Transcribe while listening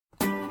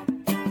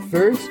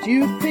First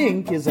You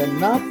Think is a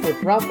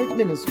not-for-profit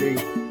ministry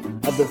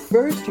of the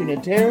First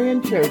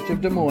Unitarian Church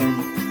of Des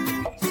Moines.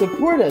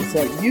 Support us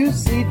at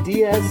ucdsm.org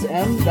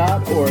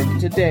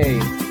today.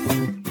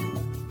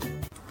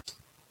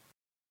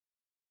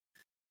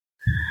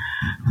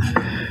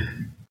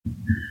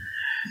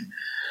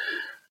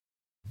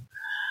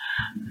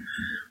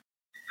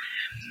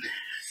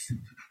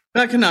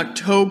 Back in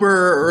October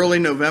or early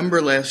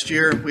November last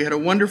year, we had a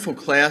wonderful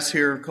class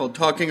here called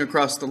Talking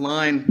Across the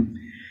Line.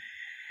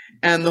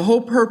 And the whole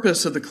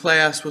purpose of the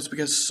class was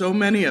because so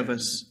many of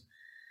us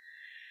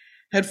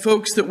had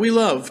folks that we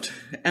loved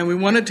and we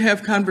wanted to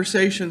have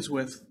conversations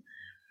with,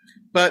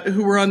 but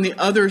who were on the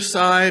other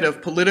side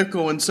of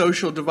political and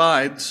social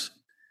divides.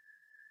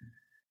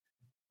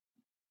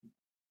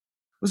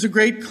 It was a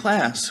great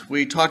class.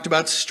 We talked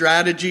about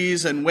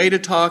strategies and ways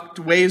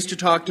to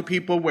talk to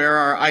people where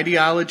our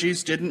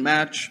ideologies didn't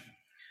match.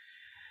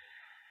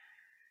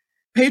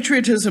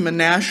 Patriotism and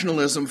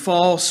nationalism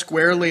fall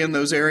squarely in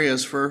those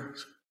areas for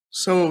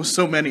so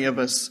many of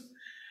us.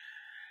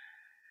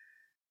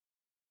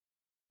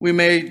 We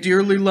may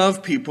dearly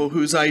love people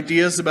whose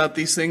ideas about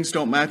these things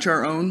don't match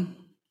our own.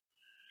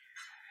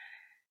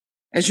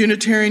 As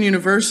Unitarian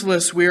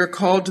Universalists, we are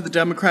called to the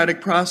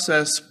democratic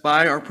process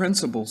by our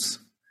principles.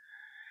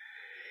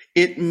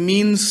 It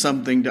means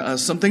something to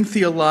us, something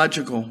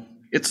theological.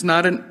 It's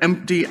not an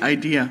empty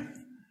idea.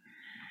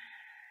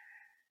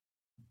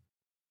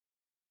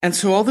 And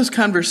so all this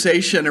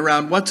conversation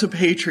around what's a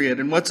patriot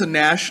and what's a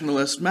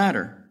nationalist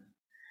matter.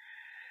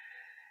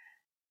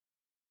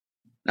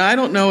 Now, I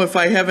don't know if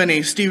I have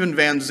any Stephen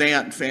Van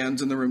Zandt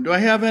fans in the room. Do I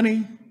have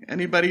any?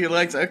 Anybody who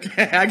likes?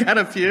 Okay, I got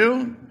a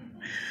few.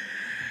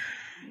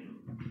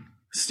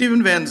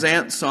 Stephen Van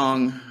Zandt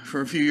song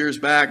from a few years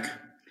back.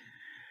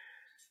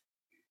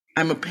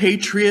 I'm a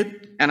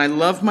patriot and I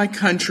love my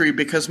country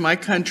because my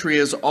country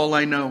is all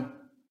I know.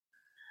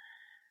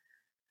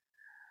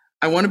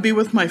 I want to be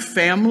with my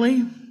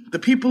family, the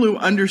people who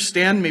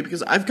understand me,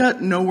 because I've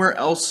got nowhere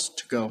else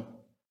to go.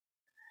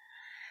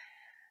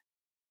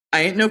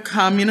 I ain't no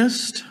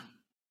communist.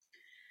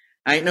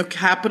 I ain't no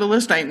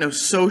capitalist. I ain't no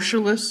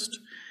socialist.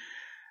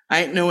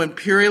 I ain't no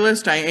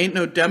imperialist. I ain't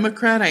no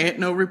Democrat. I ain't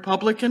no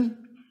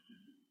Republican.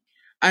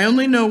 I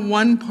only know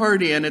one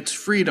party, and it's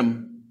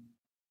freedom,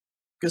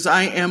 because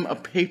I am a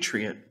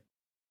patriot.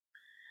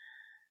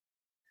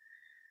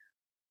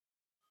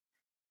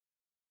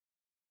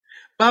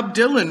 Bob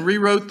Dylan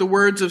rewrote the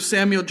words of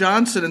Samuel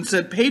Johnson and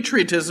said,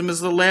 patriotism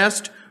is the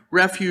last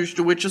refuge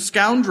to which a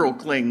scoundrel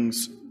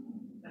clings.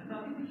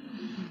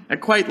 I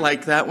quite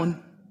like that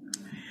one.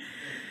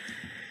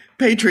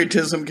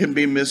 Patriotism can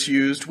be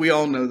misused. We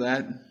all know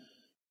that.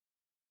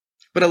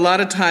 But a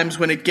lot of times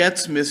when it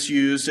gets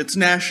misused, it's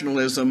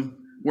nationalism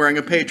wearing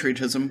a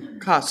patriotism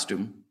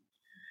costume.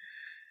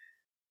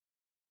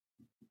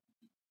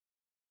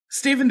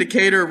 Stephen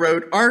Decatur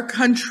wrote, our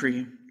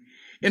country,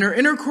 in her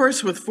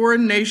intercourse with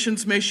foreign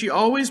nations, may she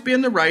always be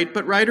in the right,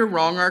 but right or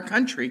wrong, our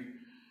country.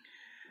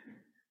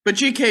 But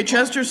G.K.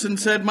 Chesterton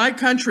said, my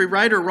country,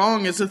 right or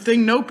wrong, is a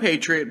thing no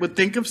patriot would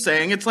think of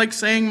saying. It's like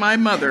saying my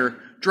mother,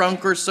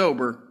 drunk or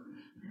sober.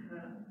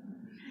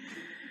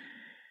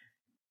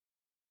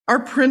 Our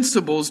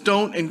principles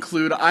don't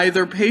include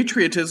either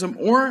patriotism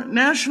or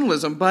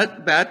nationalism,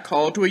 but that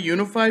call to a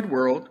unified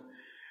world,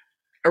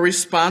 a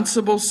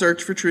responsible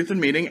search for truth and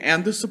meaning,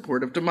 and the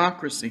support of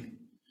democracy.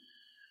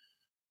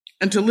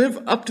 And to live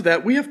up to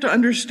that, we have to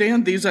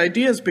understand these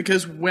ideas,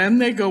 because when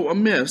they go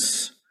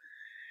amiss,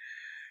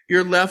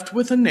 you're left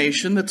with a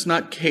nation that's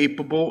not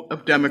capable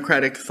of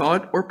democratic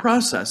thought or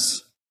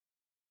process.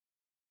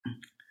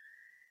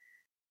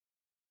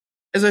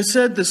 As I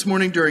said this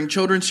morning during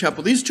Children's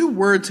Chapel, these two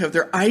words have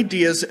their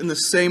ideas in the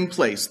same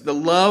place, the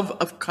love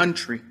of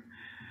country.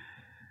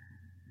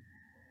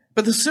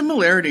 But the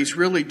similarities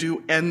really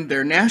do end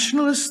there.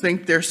 Nationalists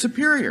think they're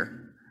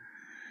superior.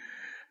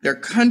 Their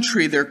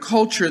country, their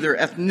culture, their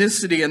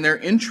ethnicity, and their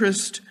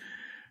interest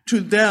to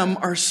them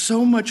are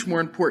so much more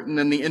important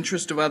than the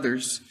interest of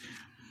others.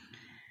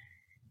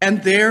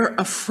 And they're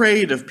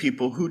afraid of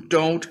people who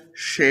don't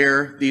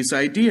share these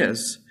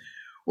ideas,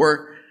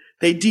 or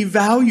they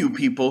devalue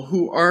people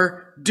who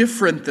are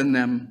different than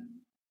them.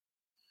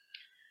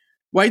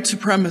 White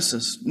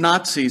supremacists,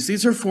 Nazis,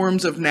 these are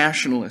forms of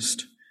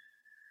nationalist.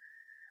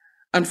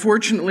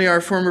 Unfortunately,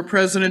 our former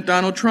president,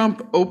 Donald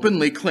Trump,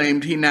 openly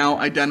claimed he now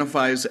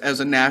identifies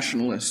as a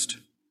nationalist.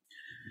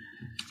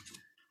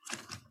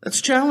 That's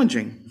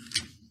challenging.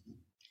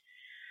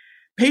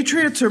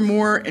 Patriots are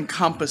more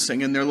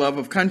encompassing in their love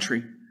of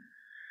country.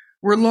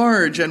 We're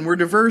large and we're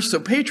diverse, so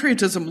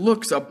patriotism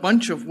looks a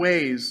bunch of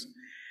ways.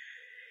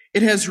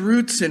 It has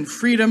roots in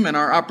freedom and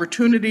our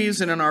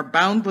opportunities and in our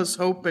boundless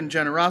hope and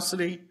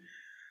generosity.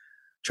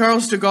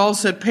 Charles de Gaulle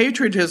said,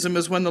 patriotism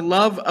is when the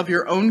love of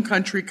your own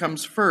country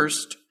comes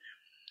first.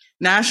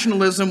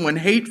 Nationalism when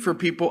hate for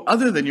people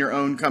other than your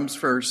own comes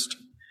first.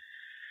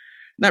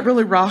 That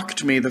really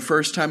rocked me the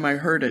first time I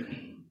heard it.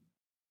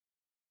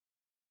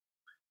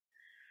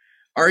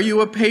 Are you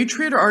a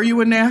patriot or are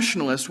you a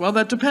nationalist? Well,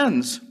 that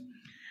depends.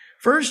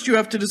 First, you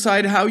have to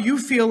decide how you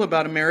feel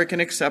about American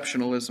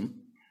exceptionalism.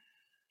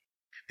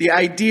 The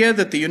idea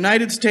that the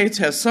United States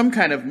has some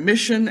kind of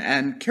mission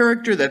and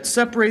character that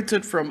separates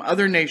it from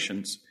other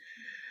nations.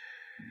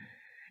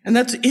 And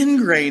that's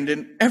ingrained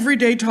in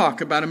everyday talk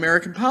about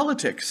American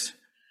politics.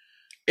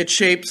 It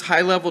shapes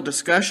high-level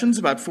discussions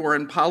about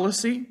foreign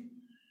policy.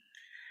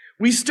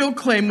 We still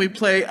claim we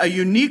play a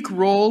unique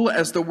role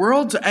as the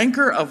world's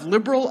anchor of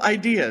liberal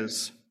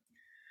ideas.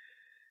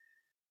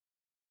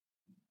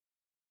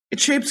 It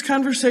shapes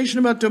conversation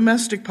about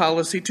domestic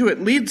policy, too. It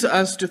leads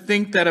us to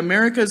think that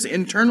America's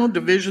internal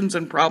divisions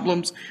and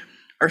problems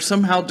are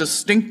somehow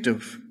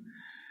distinctive,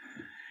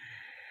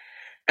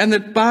 and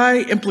that by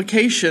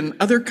implication,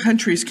 other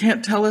countries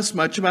can't tell us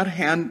much about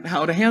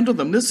how to handle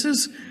them. This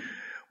is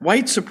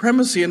white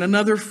supremacy in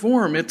another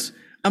form. It's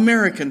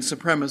American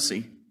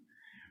supremacy.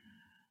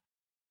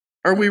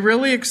 Are we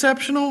really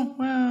exceptional?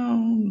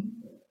 Well,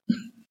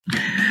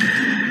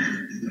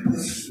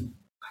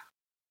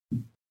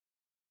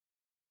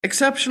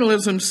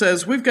 exceptionalism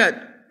says we've got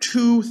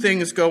two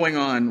things going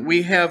on.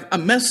 We have a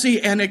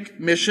messianic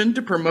mission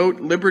to promote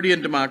liberty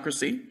and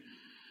democracy.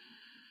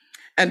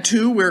 And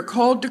two, we're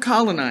called to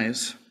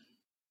colonize,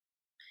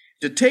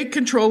 to take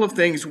control of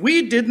things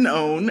we didn't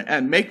own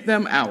and make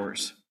them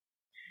ours.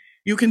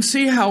 You can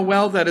see how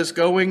well that is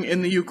going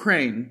in the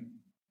Ukraine.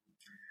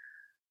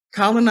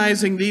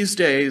 Colonizing these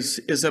days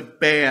is a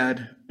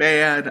bad,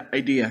 bad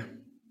idea.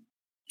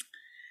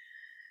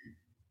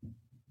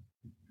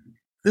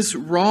 This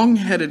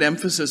wrong-headed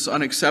emphasis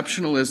on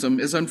exceptionalism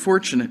is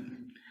unfortunate.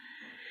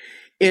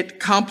 It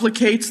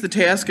complicates the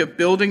task of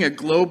building a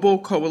global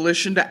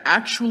coalition to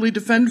actually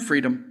defend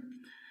freedom,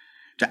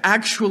 to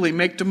actually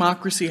make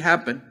democracy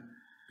happen.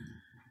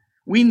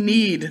 We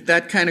need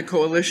that kind of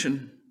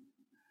coalition.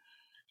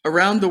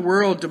 Around the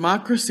world,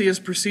 democracy is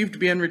perceived to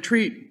be in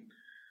retreat.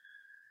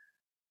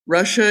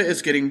 Russia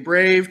is getting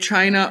brave.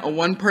 China, a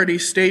one-party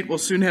state, will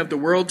soon have the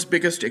world's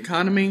biggest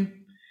economy.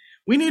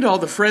 We need all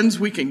the friends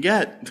we can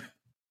get.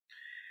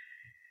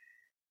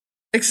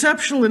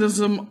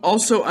 Exceptionalism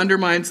also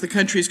undermines the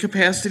country's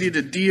capacity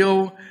to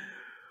deal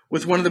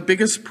with one of the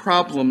biggest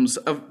problems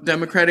of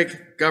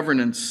democratic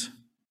governance.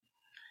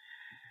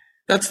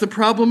 That's the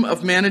problem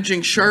of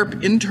managing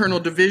sharp internal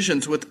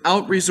divisions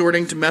without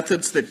resorting to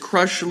methods that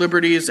crush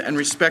liberties and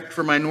respect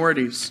for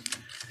minorities.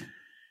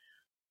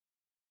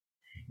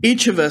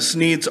 Each of us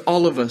needs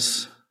all of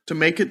us to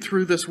make it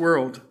through this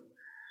world.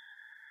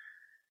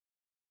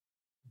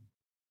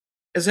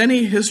 As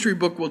any history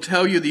book will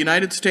tell you, the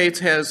United States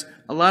has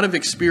a lot of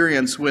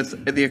experience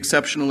with the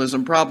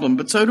exceptionalism problem,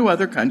 but so do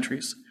other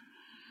countries.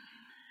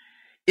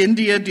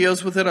 India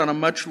deals with it on a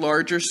much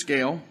larger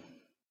scale.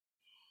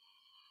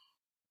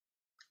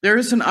 There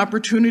is an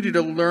opportunity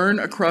to learn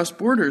across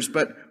borders,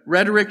 but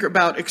rhetoric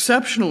about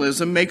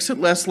exceptionalism makes it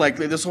less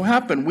likely this will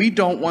happen. We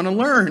don't want to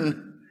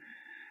learn.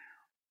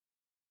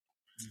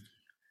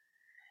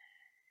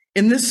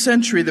 In this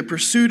century, the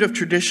pursuit of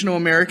traditional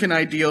American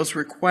ideals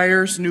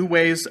requires new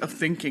ways of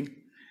thinking.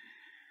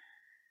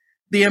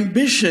 The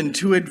ambition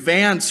to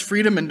advance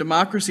freedom and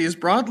democracy is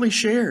broadly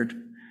shared.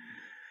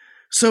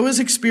 So is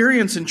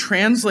experience in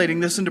translating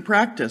this into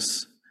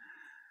practice.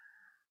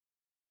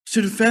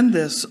 To defend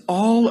this,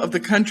 all of the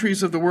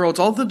countries of the world,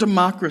 all the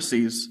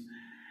democracies,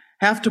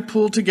 have to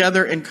pull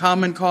together in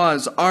common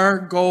cause, our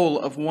goal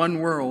of one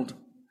world.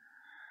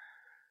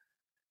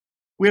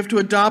 We have to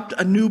adopt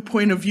a new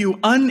point of view,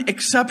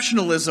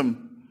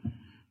 unexceptionalism.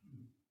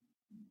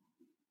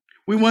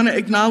 We want to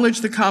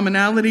acknowledge the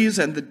commonalities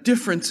and the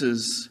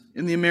differences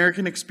in the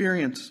American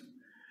experience.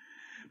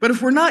 But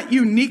if we're not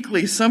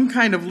uniquely some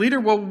kind of leader,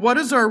 well, what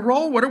is our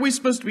role? What are we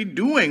supposed to be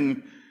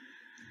doing?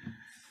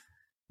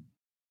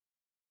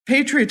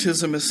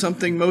 Patriotism is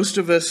something most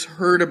of us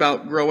heard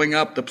about growing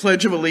up, the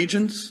Pledge of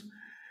Allegiance.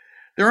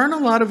 There aren't a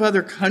lot of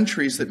other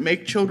countries that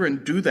make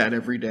children do that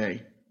every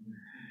day.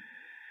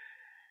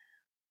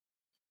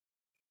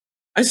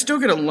 I still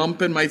get a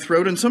lump in my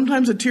throat and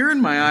sometimes a tear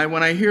in my eye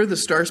when I hear the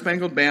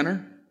Star-Spangled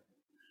Banner.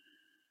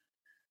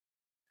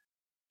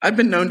 I've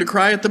been known to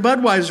cry at the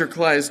Budweiser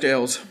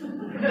Clydesdales.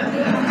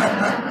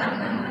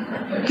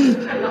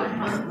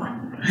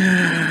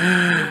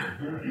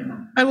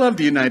 I love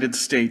the United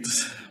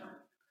States.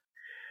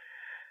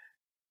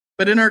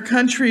 But in our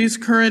country's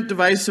current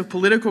divisive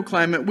political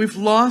climate, we've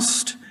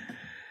lost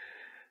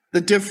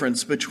the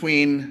difference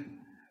between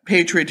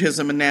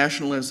patriotism and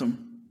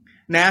nationalism.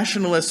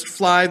 Nationalists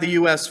fly the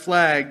U.S.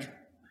 flag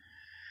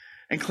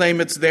and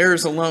claim it's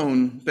theirs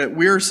alone, that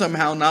we're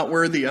somehow not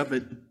worthy of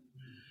it.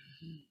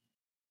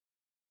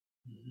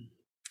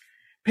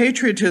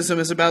 Patriotism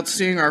is about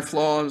seeing our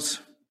flaws,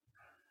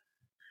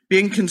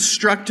 being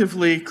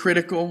constructively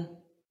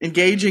critical,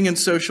 engaging in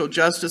social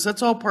justice.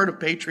 That's all part of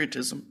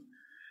patriotism.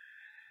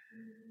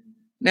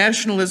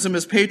 Nationalism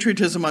is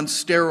patriotism on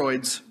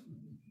steroids.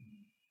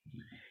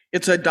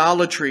 It's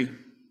idolatry,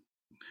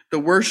 the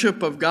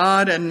worship of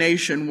God and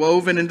nation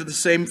woven into the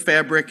same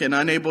fabric and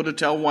unable to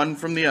tell one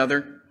from the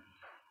other.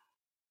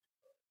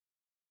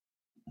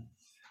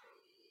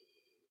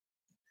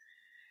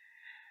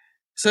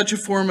 Such a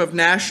form of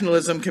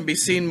nationalism can be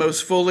seen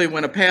most fully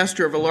when a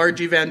pastor of a large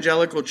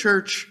evangelical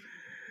church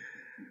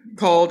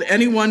called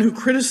anyone who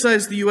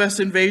criticized the U.S.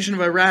 invasion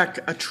of Iraq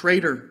a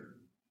traitor.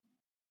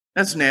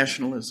 That's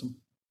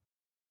nationalism.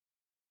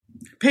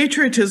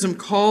 Patriotism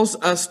calls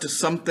us to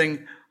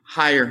something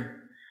higher.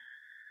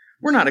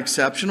 We're not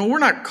exceptional. We're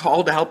not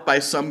called out by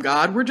some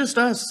God. We're just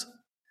us.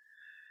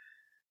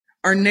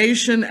 Our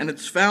nation and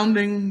its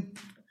founding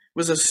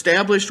was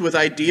established with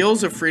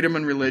ideals of freedom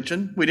and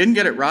religion. We didn't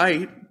get it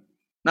right.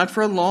 Not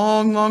for a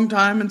long, long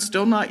time, and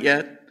still not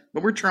yet,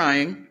 but we're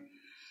trying.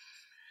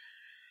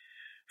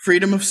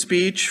 Freedom of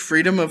speech,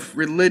 freedom of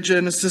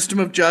religion, a system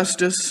of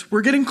justice.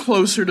 We're getting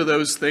closer to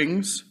those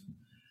things.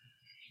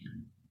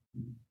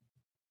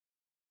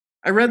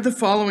 I read the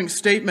following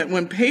statement.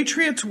 When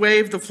patriots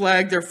wave the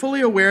flag, they're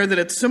fully aware that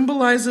it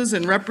symbolizes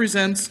and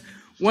represents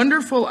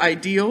wonderful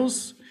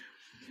ideals,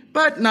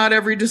 but not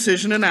every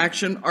decision and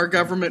action our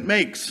government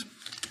makes.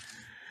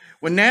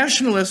 When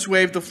nationalists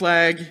wave the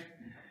flag,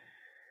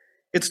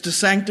 it's to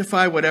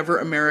sanctify whatever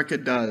America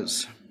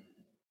does.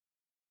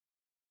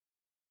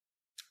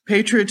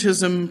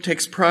 Patriotism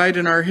takes pride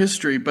in our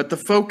history, but the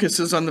focus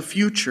is on the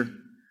future.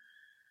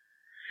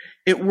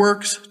 It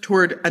works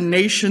toward a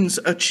nation's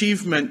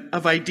achievement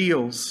of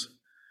ideals.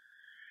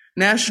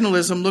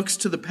 Nationalism looks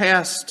to the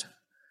past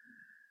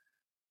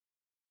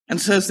and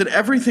says that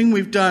everything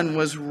we've done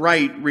was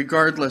right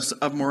regardless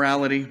of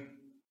morality.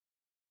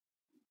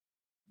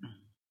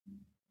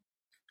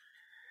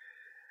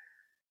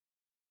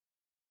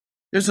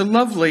 There's a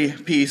lovely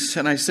piece,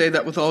 and I say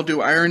that with all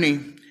due irony,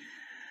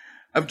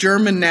 of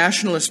German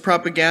nationalist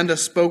propaganda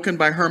spoken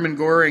by Hermann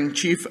Göring,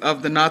 chief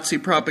of the Nazi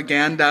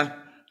propaganda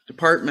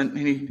department.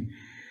 And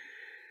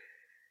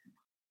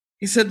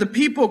he said, the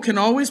people can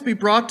always be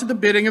brought to the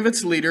bidding of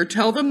its leader,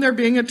 tell them they're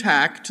being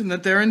attacked and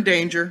that they're in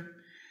danger,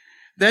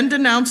 then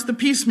denounce the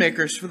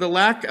peacemakers for the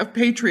lack of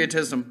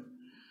patriotism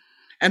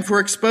and for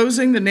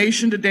exposing the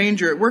nation to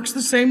danger. It works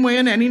the same way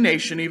in any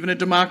nation, even a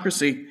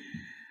democracy.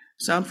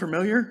 Sound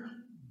familiar?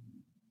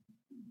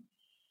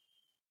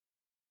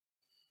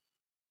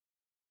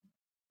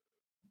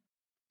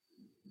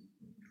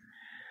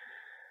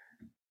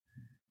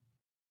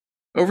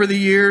 Over the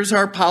years,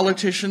 our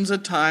politicians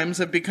at times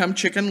have become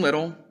Chicken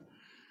Little.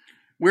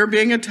 We're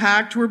being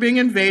attacked, we're being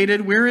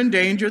invaded, we're in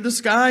danger, the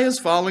sky is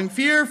falling.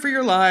 Fear for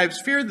your lives,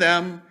 fear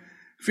them,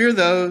 fear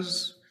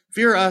those,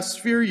 fear us,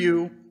 fear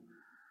you.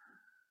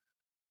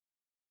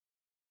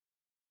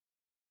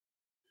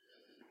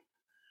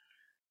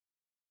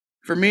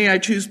 For me, I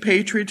choose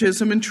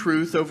patriotism and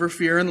truth over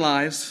fear and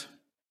lies.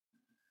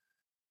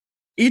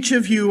 Each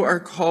of you are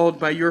called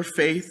by your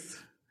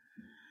faith,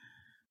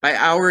 by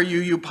our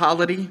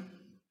polity,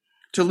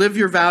 to live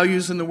your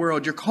values in the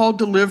world. You're called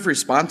to live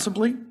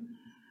responsibly.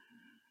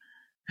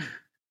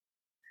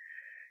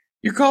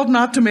 You're called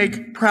not to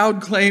make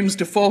proud claims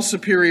to false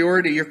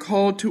superiority. You're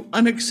called to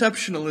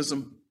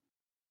unexceptionalism.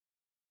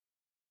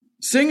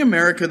 Sing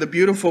America the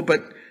Beautiful,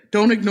 but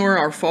don't ignore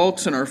our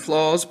faults and our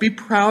flaws. Be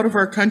proud of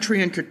our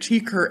country and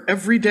critique her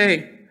every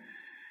day.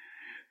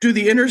 Do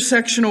the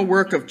intersectional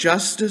work of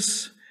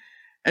justice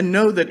and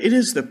know that it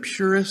is the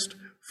purest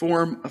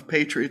form of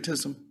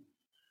patriotism.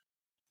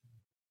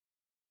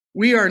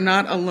 We are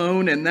not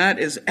alone, and that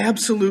is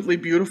absolutely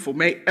beautiful.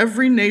 May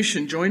every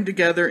nation join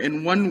together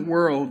in one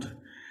world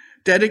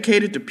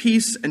dedicated to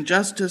peace and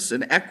justice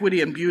and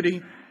equity and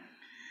beauty.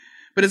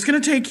 But it's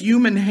going to take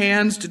human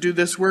hands to do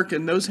this work,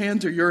 and those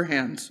hands are your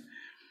hands.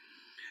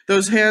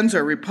 Those hands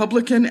are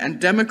Republican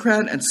and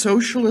Democrat and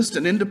socialist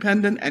and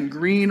independent and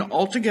green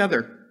all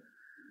together.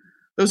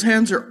 Those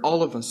hands are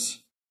all of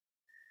us.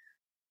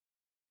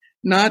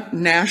 Not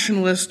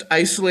nationalists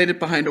isolated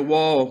behind a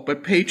wall,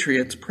 but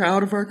patriots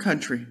proud of our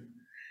country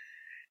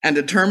and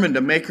determined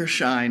to make her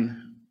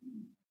shine.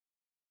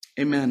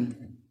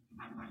 Amen.